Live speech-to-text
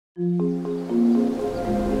Welcome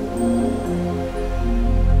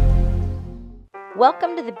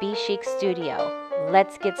to the Be Chic Studio.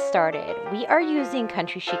 Let's get started. We are using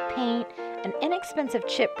Country Chic Paint, an inexpensive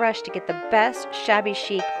chip brush to get the best shabby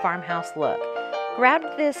chic farmhouse look.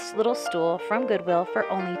 Grabbed this little stool from Goodwill for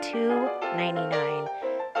only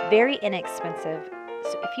 $2.99. Very inexpensive.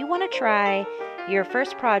 So if you want to try your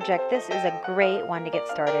first project, this is a great one to get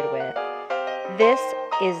started with. This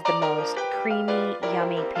is the most creamy,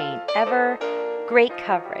 yummy paint ever. Great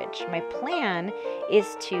coverage. My plan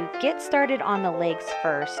is to get started on the legs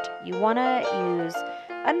first. You want to use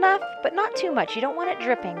enough, but not too much. You don't want it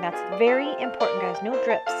dripping. That's very important, guys. No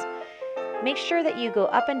drips. Make sure that you go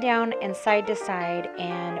up and down and side to side.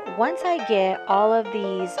 And once I get all of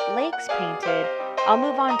these legs painted, I'll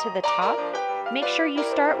move on to the top. Make sure you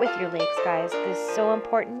start with your legs, guys. This is so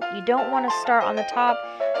important. You don't want to start on the top,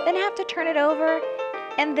 then have to turn it over,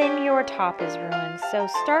 and then your top is ruined. So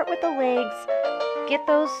start with the legs, get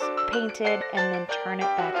those painted, and then turn it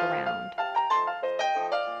back around.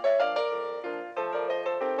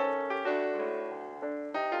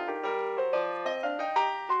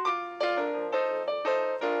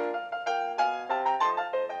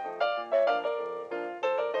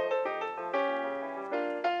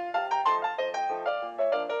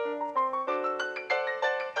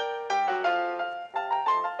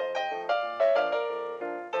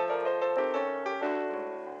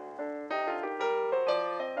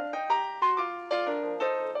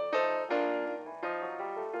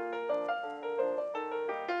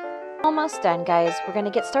 Almost done, guys. We're going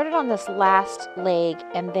to get started on this last leg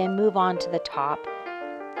and then move on to the top.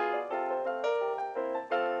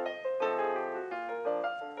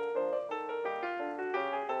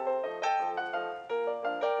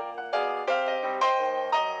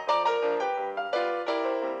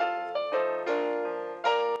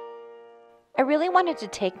 I really wanted to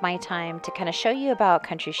take my time to kind of show you about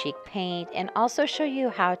Country Chic Paint and also show you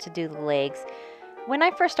how to do the legs. When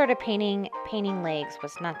I first started painting legs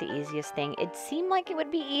was not the easiest thing. It seemed like it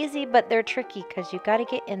would be easy, but they're tricky because you got to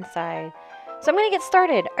get inside. So I'm going to get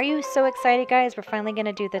started. Are you so excited, guys? We're finally going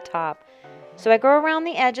to do the top. So I go around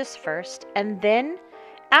the edges first, and then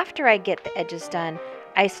after I get the edges done,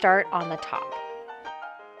 I start on the top.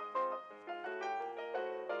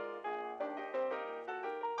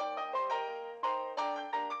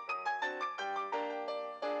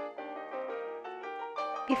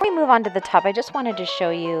 Before we move on to the top, I just wanted to show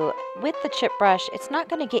you, with the chip brush, it's not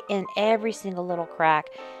going to get in every single little crack.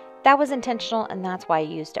 That was intentional, and that's why I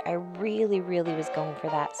used it. I really was going for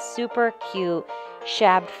that super cute,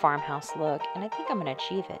 shabbed farmhouse look, and I think I'm going to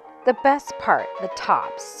achieve it. The best part, the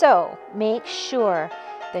top. So make sure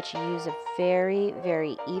that you use a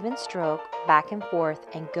very even stroke back and forth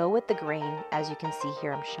and go with the grain, as you can see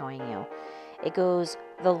here I'm showing you. It goes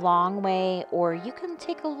the long way, or you can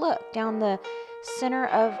take a look down the center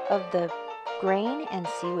of the grain and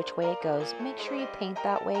see which way it goes. Make sure you paint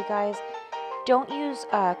that way, guys. Don't use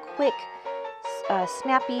quick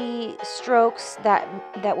snappy strokes that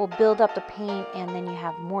will build up the paint and then you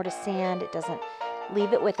have more to sand. It doesn't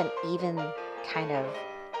leave it with an even kind of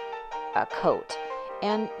coat.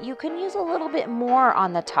 And you can use a little bit more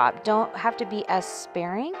on the top. Don't have to be as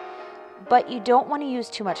sparing, but you don't want to use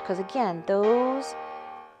too much because, again, those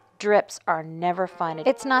drips are never fun.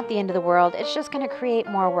 It's not the end of the world. It's just going to create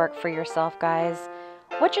more work for yourself, guys.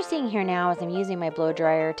 What you're seeing here now is I'm using my blow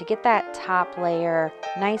dryer to get that top layer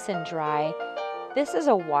nice and dry. This is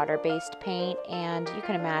a water-based paint, and you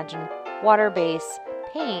can imagine water-based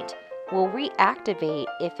paint will reactivate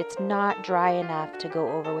if it's not dry enough to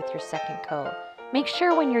go over with your second coat. Make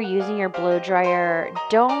sure when you're using your blow dryer,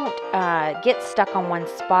 don't get stuck on one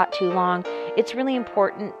spot too long. It's really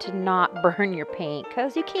important to not burn your paint,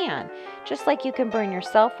 because you can. Just like you can burn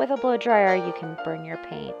yourself with a blow dryer, you can burn your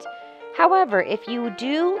paint. However, if you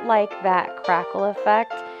do like that crackle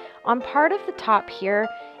effect, on part of the top here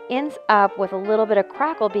ends up with a little bit of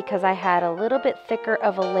crackle because I had a little bit thicker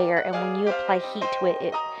of a layer, and when you apply heat to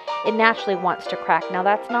it, it naturally wants to crack. Now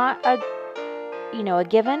that's not a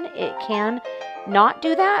given. It can not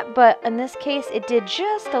do that, but in this case it did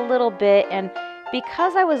just a little bit, and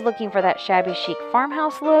because I was looking for that shabby chic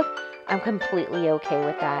farmhouse look, I'm completely okay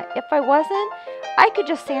with that. If I wasn't, I could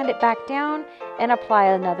just sand it back down and apply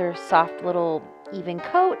another soft little even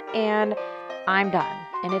coat, and I'm done.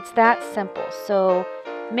 And it's that simple. So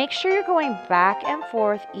make sure you're going back and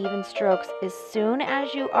forth, even strokes. As soon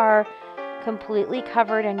as you are completely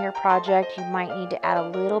covered in your project, you might need to add a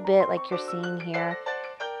little bit like you're seeing here.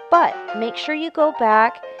 But make sure you go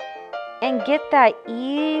back and get that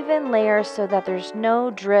even layer so that there's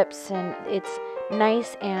no drips and it's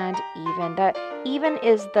nice and even. That even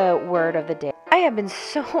is the word of the day. I have been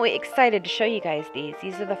so excited to show you guys these.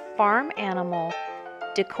 These are the farm animal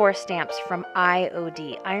decor stamps from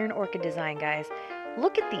IOD, Iron Orchid Design, guys.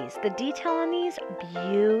 Look at these. The detail on these,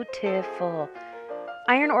 beautiful.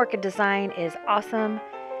 Iron Orchid Design is awesome.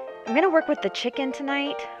 I'm going to work with the chicken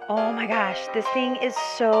tonight. Oh my gosh, this thing is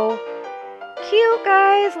so cute,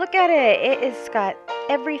 guys. Look at it. It has got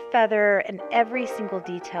every feather and every single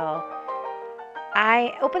detail.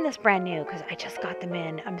 I opened this brand new because I just got them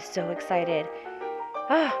in. I'm so excited.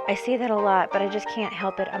 Oh, I say that a lot, but I just can't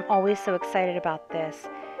help it. I'm always so excited about this.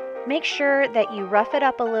 Make sure that you rough it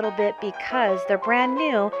up a little bit because they're brand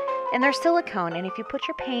new and they're silicone. And if you put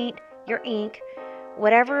your paint, your ink,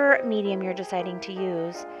 whatever medium you're deciding to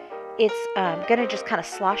use, it's going to just kind of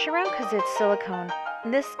slosh around because it's silicone.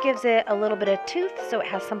 And this gives it a little bit of tooth so it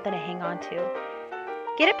has something to hang on to.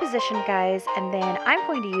 Get it positioned, guys, and then I'm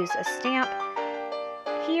going to use a stamp.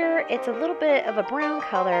 Here, it's a little bit of a brown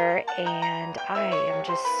color, and I am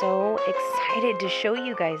just so excited to show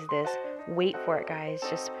you guys this. Wait for it, guys.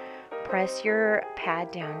 Just press your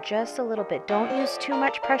pad down just a little bit. Don't use too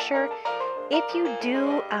much pressure. If you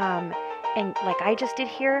do, and like I just did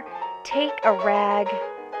here, take a rag,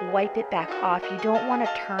 wipe it back off. You don't want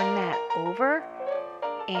to turn that over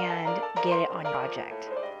and get it on your project.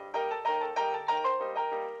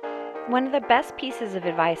 One of the best pieces of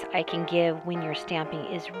advice I can give when you're stamping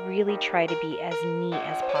is really try to be as neat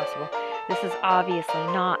as possible. This is obviously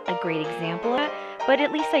not a great example of it, but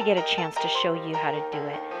at least I get a chance to show you how to do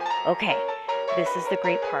it. Okay, this is the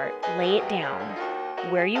great part. Lay it down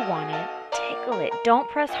where you want it. Tickle it. Don't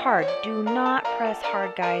press hard. Do not press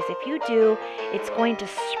hard, guys. If you do, it's going to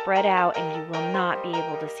spread out and you will not be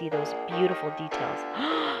able to see those beautiful details.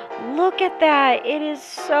 Look at that. It is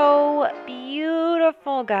so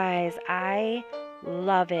beautiful, guys. I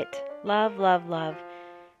love it. Love, love, love.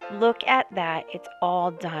 Look at that. It's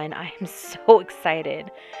all done. I am so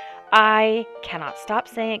excited. I cannot stop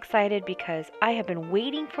saying excited because I have been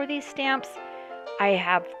waiting for these stamps. I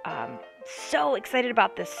have so excited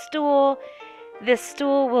about this stool. This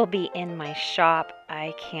stool will be in my shop.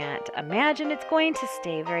 I can't imagine it's going to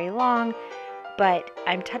stay very long, but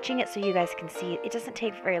I'm touching it so you guys can see it. It doesn't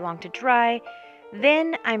take very long to dry.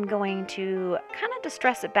 Then I'm going to kind of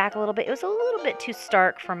distress it back a little bit. It was a little bit too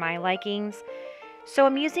stark for my likings. So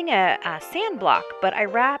I'm using a sand block, but I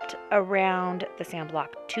wrapped around the sand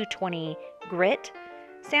block 220 grit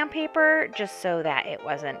sandpaper just so that it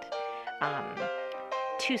wasn't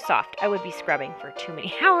too soft. I would be scrubbing for too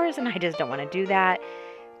many hours and I just don't want to do that.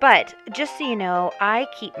 But just so you know, I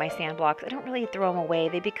keep my sand blocks. I don't really throw them away.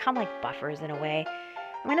 They become like buffers in a way.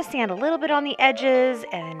 I'm going to sand a little bit on the edges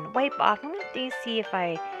and wipe off. I'm going to see if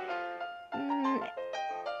I...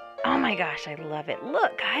 oh my gosh, I love it.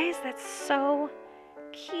 Look, guys, that's so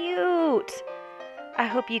cute. I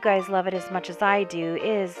hope you guys love it as much as I do. It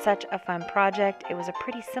is such a fun project. It was a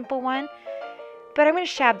pretty simple one. But I'm going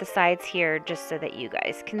to shab the sides here just so that you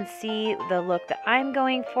guys can see the look that I'm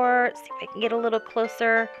going for. See if I can get a little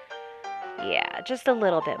closer. Yeah, just a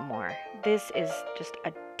little bit more. This is just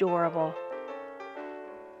adorable.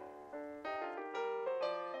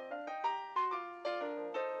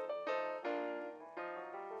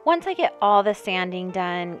 Once I get all the sanding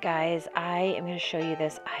done, guys, I am going to show you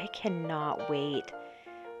this. I cannot wait.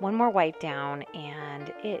 One more wipe down,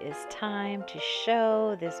 and it is time to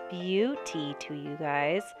show this beauty to you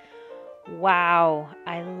guys. Wow,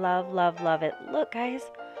 I love, love, love it. Look, guys.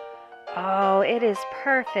 Oh, it is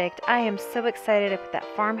perfect. I am so excited. I put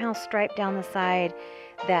that farmhouse stripe down the side.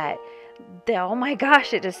 Oh my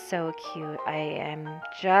gosh, it is so cute. I am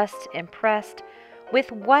just impressed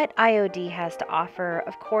with what IOD has to offer.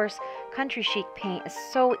 Of course, Country Chic Paint is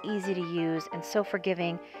so easy to use and so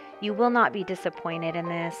forgiving. You will not be disappointed in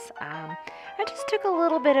this. I just took a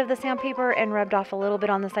little bit of the sandpaper and rubbed off a little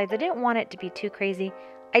bit on the sides. I didn't want it to be too crazy.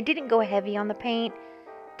 I didn't go heavy on the paint.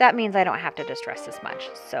 That means I don't have to distress as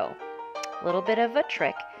much. So, a little bit of a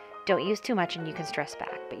trick. Don't use too much and you can stress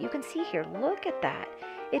back. But you can see here, look at that.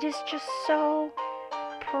 It is just so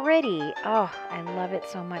pretty. Oh, I love it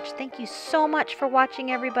so much. Thank you so much for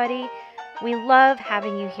watching, everybody. We love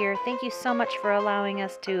having you here. Thank you so much for allowing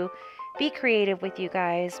us to be creative with you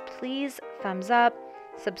guys. Please thumbs up,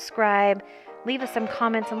 subscribe, leave us some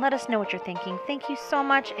comments, and let us know what you're thinking. Thank you so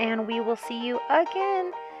much, and we will see you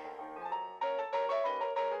again